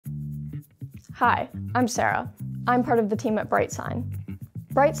Hi, I'm Sarah. I'm part of the team at BrightSign.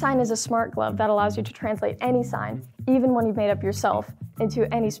 BrightSign is a smart glove that allows you to translate any sign, even one you've made up yourself,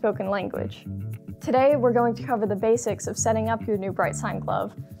 into any spoken language. Today, we're going to cover the basics of setting up your new BrightSign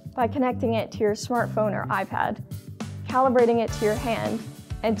glove by connecting it to your smartphone or iPad, calibrating it to your hand,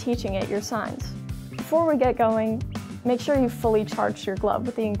 and teaching it your signs. Before we get going, make sure you've fully charged your glove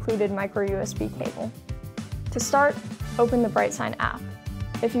with the included micro USB cable. To start, open the BrightSign app.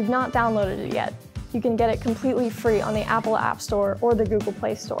 If you've not downloaded it yet, you can get it completely free on the Apple App Store or the Google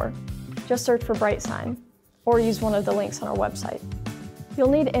Play Store. Just search for BrightSign, or use one of the links on our website.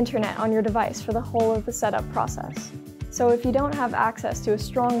 You'll need internet on your device for the whole of the setup process. So if you don't have access to a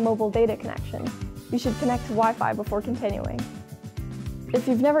strong mobile data connection, you should connect to Wi-Fi before continuing. If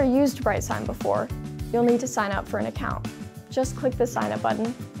you've never used BrightSign before, you'll need to sign up for an account. Just click the sign up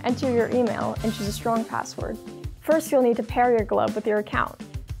button, enter your email, and choose a strong password. First, you'll need to pair your glove with your account.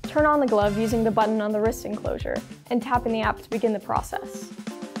 Turn on the glove using the button on the wrist enclosure and tap in the app to begin the process.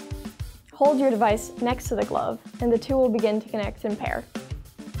 Hold your device next to the glove and the two will begin to connect and pair.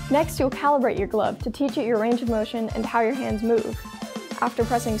 Next, you'll calibrate your glove to teach it your range of motion and how your hands move. After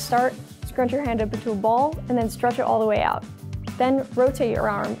pressing start, scrunch your hand up into a ball and then stretch it all the way out. Then rotate your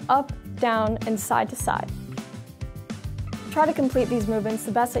arm up, down, and side to side. Try to complete these movements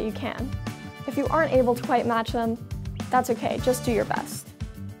the best that you can. If you aren't able to quite match them, that's okay, just do your best.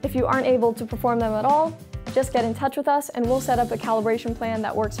 If you aren't able to perform them at all, just get in touch with us and we'll set up a calibration plan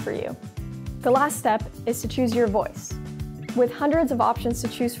that works for you. The last step is to choose your voice. With hundreds of options to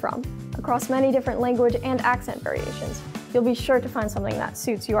choose from, across many different language and accent variations, you'll be sure to find something that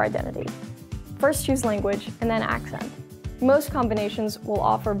suits your identity. First choose language and then accent. Most combinations will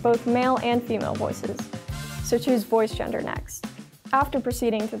offer both male and female voices, so choose voice gender next. After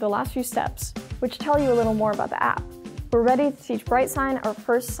proceeding through the last few steps, which tell you a little more about the app, we're ready to teach BrightSign our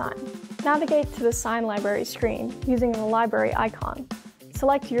first sign. Navigate to the sign library screen using the library icon.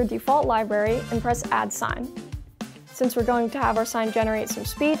 Select your default library and press Add Sign. Since we're going to have our sign generate some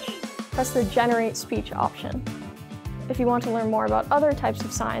speech, press the Generate Speech option. If you want to learn more about other types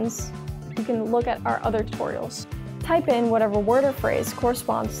of signs, you can look at our other tutorials. Type in whatever word or phrase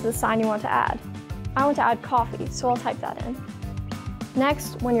corresponds to the sign you want to add. I want to add coffee, so I'll type that in.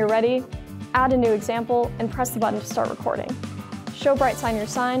 Next, when you're ready, add a new example and press the button to start recording. Show BrightSign your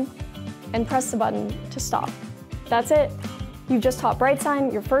sign and press the button to stop. That's it. You've just taught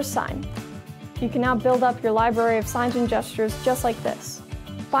BrightSign your first sign. You can now build up your library of signs and gestures just like this.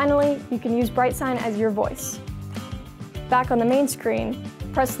 Finally, you can use BrightSign as your voice. Back on the main screen,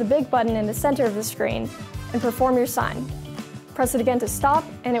 press the big button in the center of the screen and perform your sign. Press it again to stop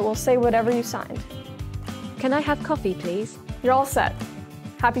and it will say whatever you signed. Can I have coffee, please? You're all set.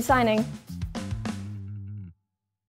 Happy signing!